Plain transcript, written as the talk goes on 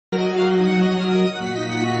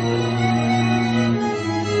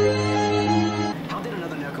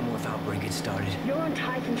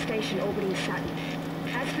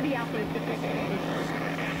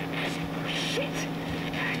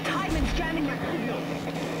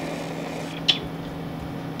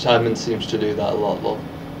Timing seems to do that a lot, though.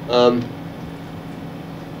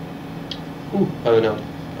 Oh no.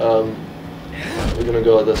 We're gonna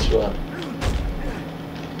go this way.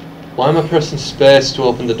 Why am I pressing space to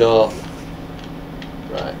open the door?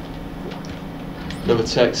 Right. Another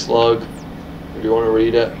text log. If you want to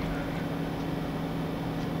read it.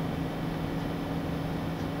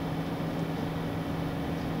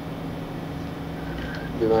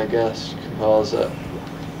 Be my guest. You can pause it.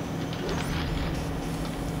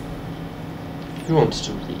 Who wants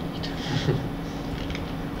to read?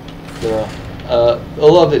 Yeah. A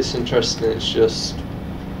lot of it's interesting. It's just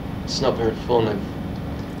it's not very fun.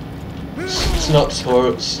 It's not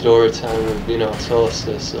story time with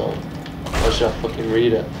Toasty, so why should I fucking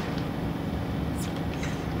read it?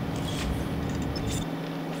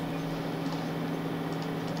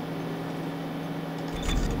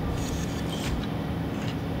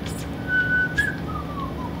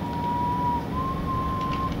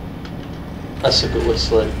 I suck at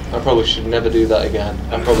whistling. I probably should never do that again.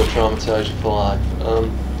 I'll probably traumatise you for life.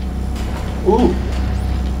 Ooh!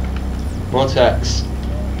 More text.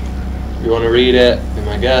 If you want to read it, be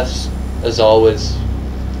my guest. As always.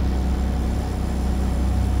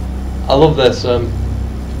 I love this.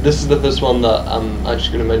 This is the first one that I'm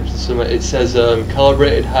actually going to mention something. It says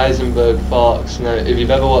calibrated Heisenberg forks. Now, if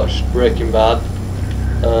you've ever watched Breaking Bad,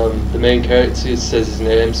 the main character says his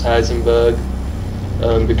name's Heisenberg.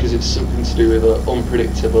 Because it's something to do with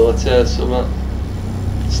unpredictability or something.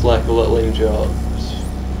 It's like a little in-joke. It's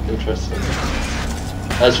interesting.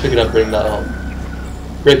 I just figured I'd bring that up.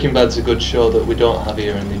 Breaking Bad's a good show that we don't have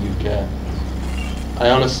here in the UK. I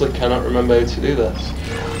honestly cannot remember how to do this.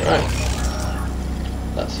 Right.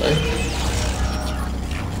 That's it.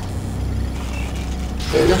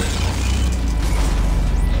 There you go.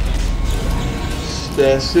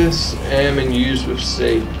 Stasis, aim and use with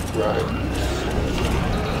C. Right.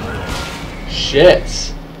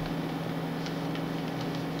 Shit!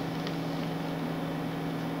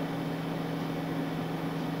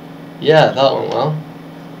 Yeah, that went well.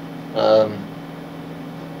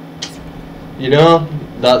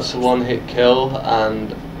 That's a one-hit kill,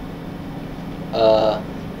 and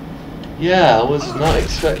yeah, I was not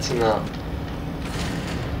expecting that.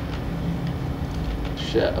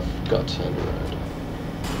 Shit, I forgot to turn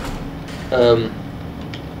around.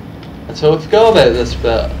 I totally forgot about this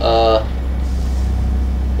bit.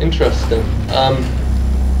 Interesting.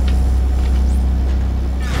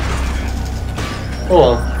 Hold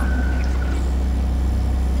on.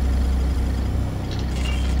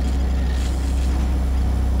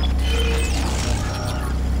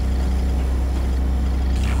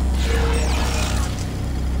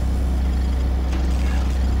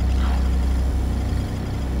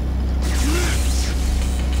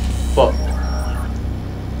 Fuck.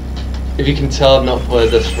 If you can tell, I've not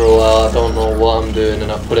played this for a while. I don't know what I'm doing,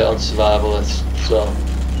 and I put it on survivalist, so.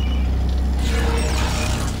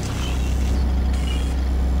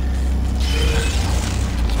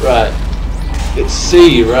 Right. It's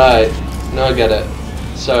C, right. No, I get it.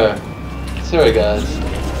 Sorry. Sorry, guys.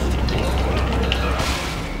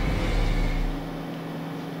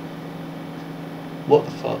 What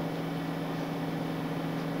the fuck?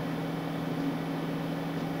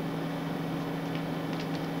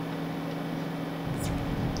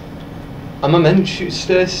 Am I meant to shoot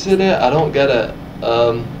stasis in it? I don't get it.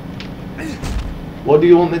 What do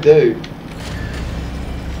you want me to do?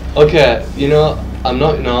 Okay, I'm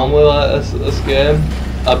not normally like this game.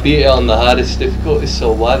 I beat it on the hardest difficulty,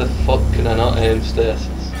 so why the fuck can I not aim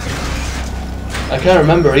stasis? I can't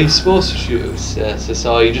remember, are you supposed to shoot it with stasis,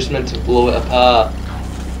 or are you just meant to blow it apart?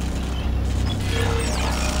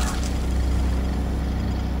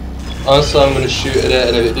 Honestly, I'm going to shoot at it,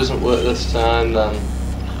 and if it doesn't work this time, then...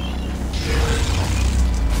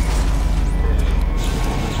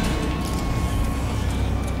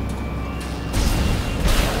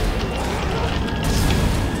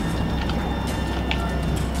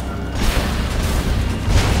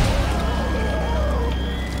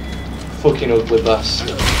 Fucking ugly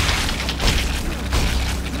bastard.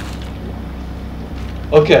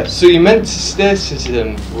 Okay, so you meant to stasis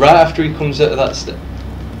him right after he comes out of that step.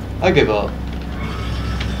 I give up.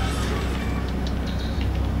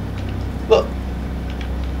 Look.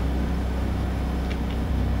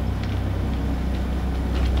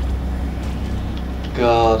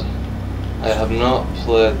 God, I have not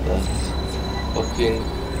played this. Fucking.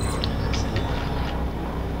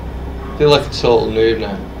 I feel like a total noob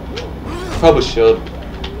now. Probably should.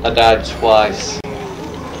 I died twice.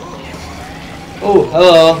 Oh,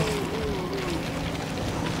 hello.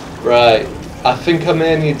 Right. I think I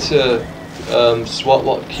may need to swap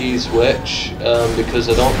what keys which, because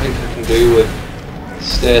I don't think I can do with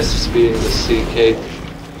stasis being the C key.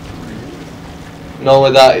 Not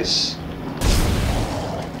only that, it's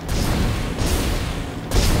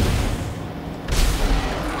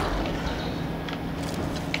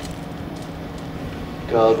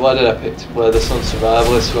God, why did I pick to play this on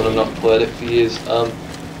Survivalist when I've not played it for years?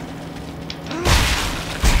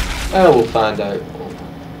 We'll find out.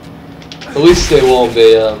 At least it won't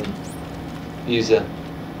be easy.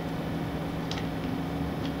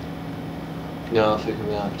 No, I think I'm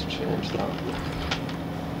gonna have to change that.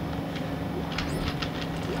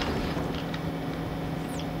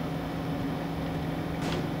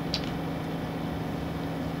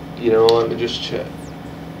 You know, let me just check.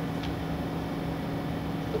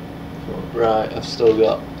 Right, I've still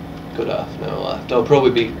got a good half an hour left. I'll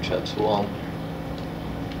probably beat chapter 1.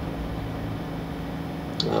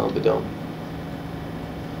 I'll be done.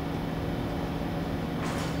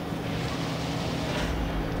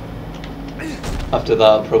 After that,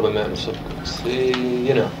 I'll probably make myself a cup of tea,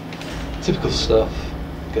 you know, typical stuff.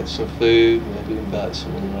 Get some food, maybe invite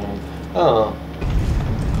someone around. Oh.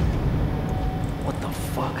 What the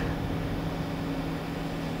fuck?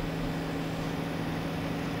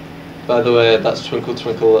 By the way, that's Twinkle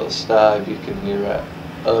Twinkle Little Star, if you can hear it.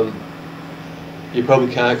 You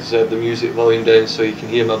probably can't because I have the music volume down so you can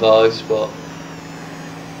hear my voice, but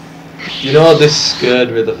you know, this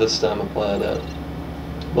scared me the first time I played it.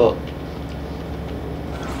 But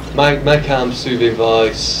my calm, soothing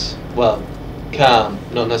voice, well, calm,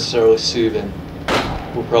 not necessarily soothing,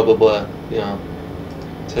 will probably, you know,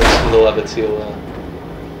 take some of the levity away.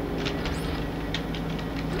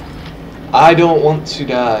 I don't want to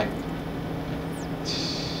die.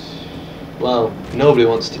 Well, nobody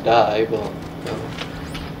wants to die, but you know,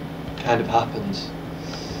 it kind of happens.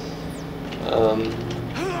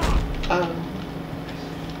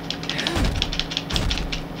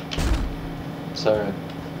 Sorry.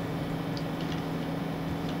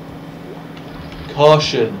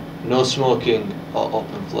 Caution, no smoking or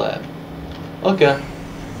open flame. Okay.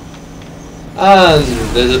 And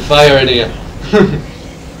there's a fire in here.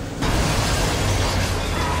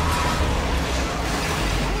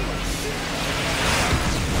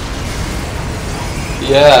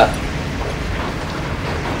 Yeah.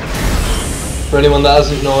 For anyone that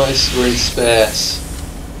hasn't noticed, we're in space.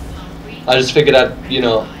 I just figured I'd, you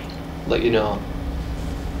know, let you know.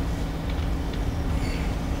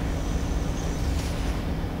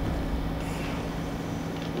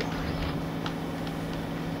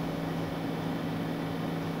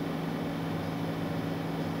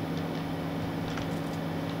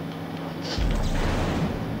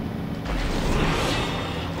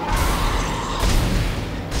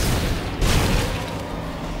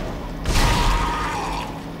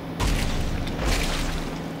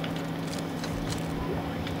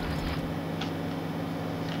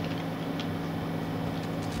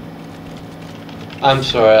 I'm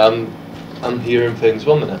sorry, I'm hearing things.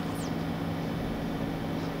 1 minute.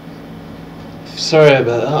 Sorry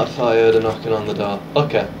about that, I thought I heard a knocking on the door.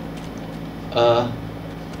 Okay.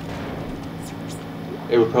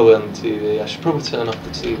 It was probably on the TV. I should probably turn off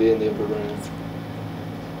the TV in the other room.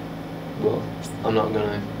 Well, I'm not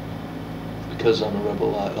gonna, because I'm a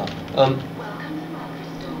rebel like that. Welcome to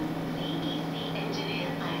Microstore, CEC Engineer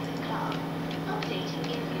Isaac Club. Updating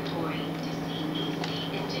inventory to CEC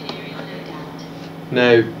Engineering loadout.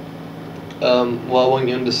 Now, what I want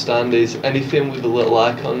you to understand is anything with a little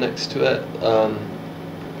icon next to it,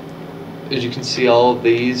 as you can see, all of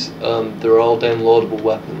these, they're all downloadable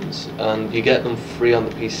weapons, and you get them free on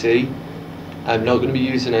the PC. I'm not going to be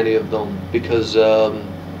using any of them because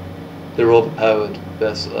they're overpowered,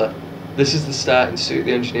 basically. This is the starting suit,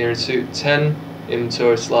 the engineering suit. 10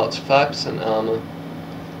 inventory slots, 5% armor.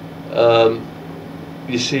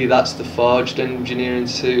 You see, that's the forged engineering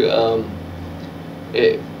suit.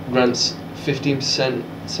 It grants 15%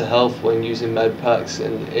 to health when using med packs,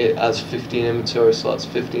 and it has 15 inventory slots,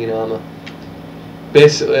 15 armor.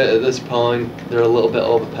 Basically, at this point, they're a little bit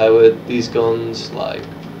overpowered. These guns, like,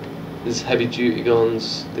 these heavy duty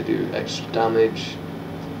guns, they do extra damage.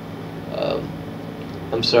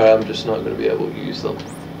 I'm sorry, I'm just not going to be able to use them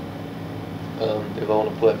if I want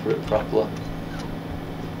to play for it properly.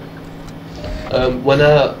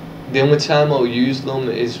 The only time I'll use them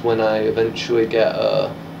is when I eventually get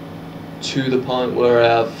to the point where I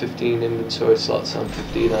have 15 inventory slots and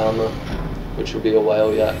 15 armor, which will be a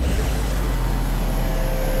while yet.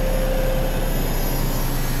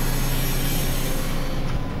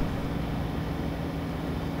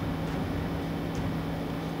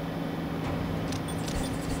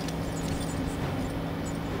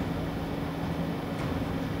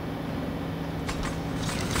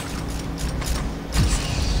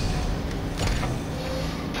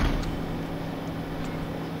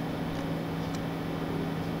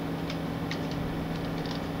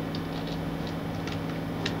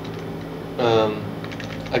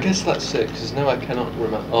 I guess that's it, because now I cannot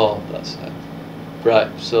remember. Oh, that's it. Right,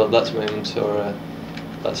 so that's my inventory.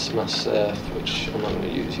 That's my safe, which I'm not going to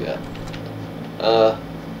use yet.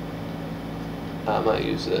 I might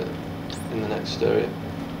use it in the next area.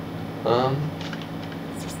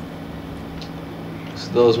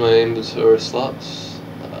 So those are my inventory slots.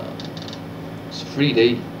 It's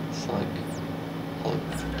 3D. It's like,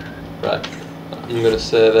 right. I'm going to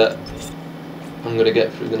save it. I'm going to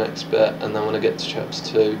get through the next bit, and then when I get to chapter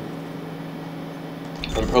 2,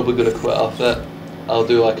 I'm probably going to quit off it. I'll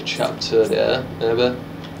do like a chapter a day, maybe,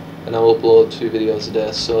 and I'll upload 2 videos a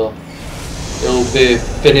day, so it'll be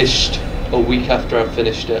finished a week after I've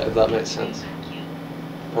finished it, if that makes sense.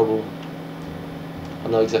 Probably. I've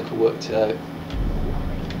not exactly worked it out.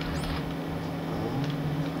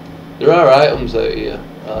 There are items out here.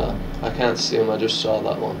 I can't see them, I just saw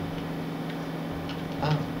that one.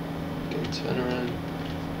 Ah, getting turned around.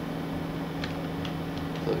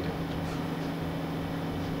 There we go.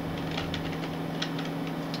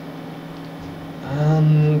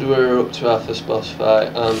 And we're up to our first boss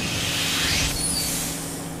fight.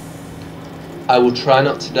 I will try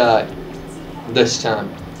not to die this time.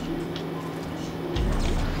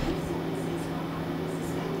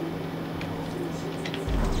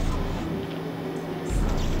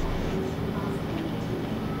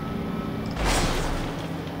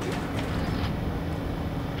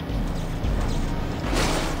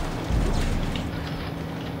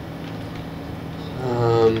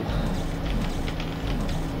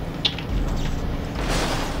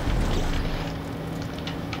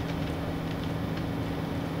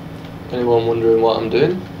 Anyone wondering what I'm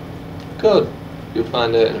doing? Good. You'll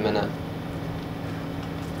find out in a minute.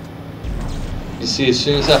 You see, as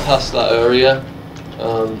soon as I pass that area,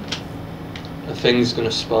 a thing's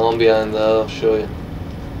gonna spawn behind there. I'll show you.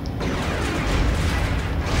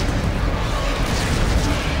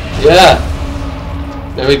 Yeah!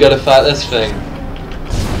 Now we gotta fight this thing.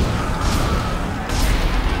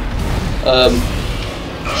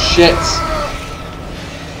 Shit!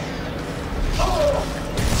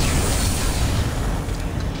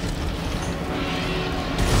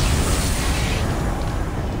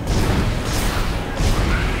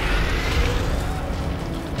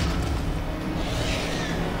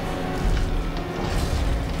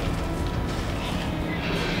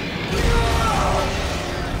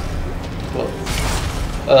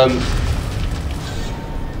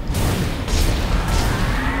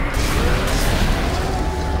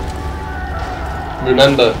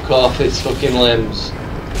 Remember, cut off its fucking limbs.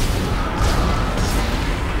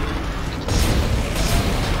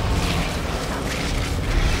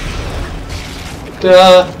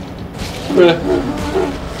 Duh.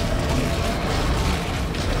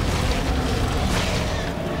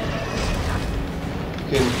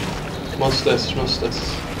 Fucking monsters.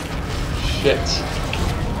 Shit.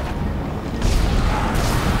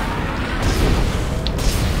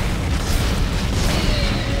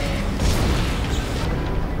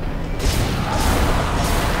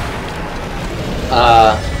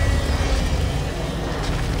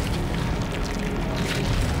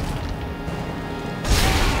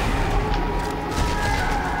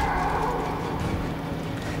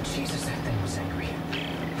 Jesus, that thing was angry.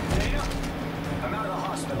 Dana, I'm out of the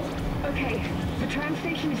hospital. Okay, the tram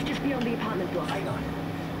station is just beyond the apartment block. Hang on.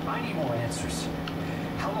 I need more answers.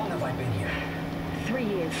 How long have I been here? 3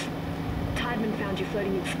 years. Tideman found you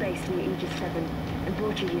floating in space near Aegis 7 and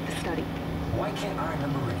brought you here for study. Why can't I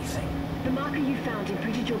remember anything? The marker you found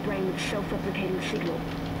imprinted your brain with self-replicating signal.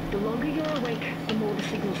 The longer you're awake, the more the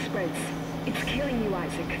signal spreads. It's killing you,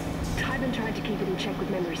 Isaac. Tideman tried to keep it in check with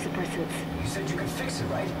memory suppressants. You said you could fix it,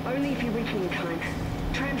 right? Only if you reach me in time.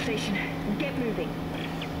 Tram station, get moving.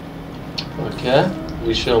 Okay,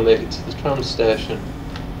 we shall make it to the tram station.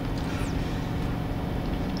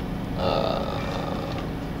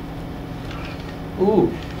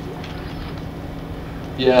 Ooh.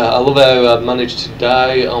 Yeah, I love how I managed to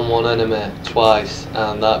die on one enemy twice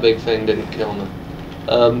and that big thing didn't kill me.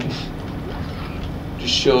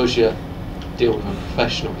 Just shows you deal with a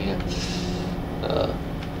professional here.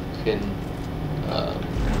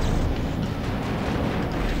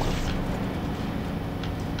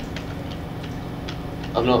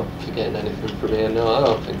 I'm not forgetting anything from here, no, I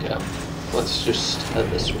don't think I am. Let's just head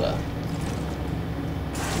this way.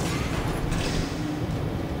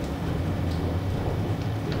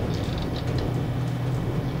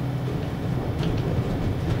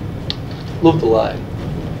 Love the lighting.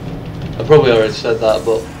 I probably already said that,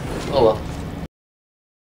 but oh well.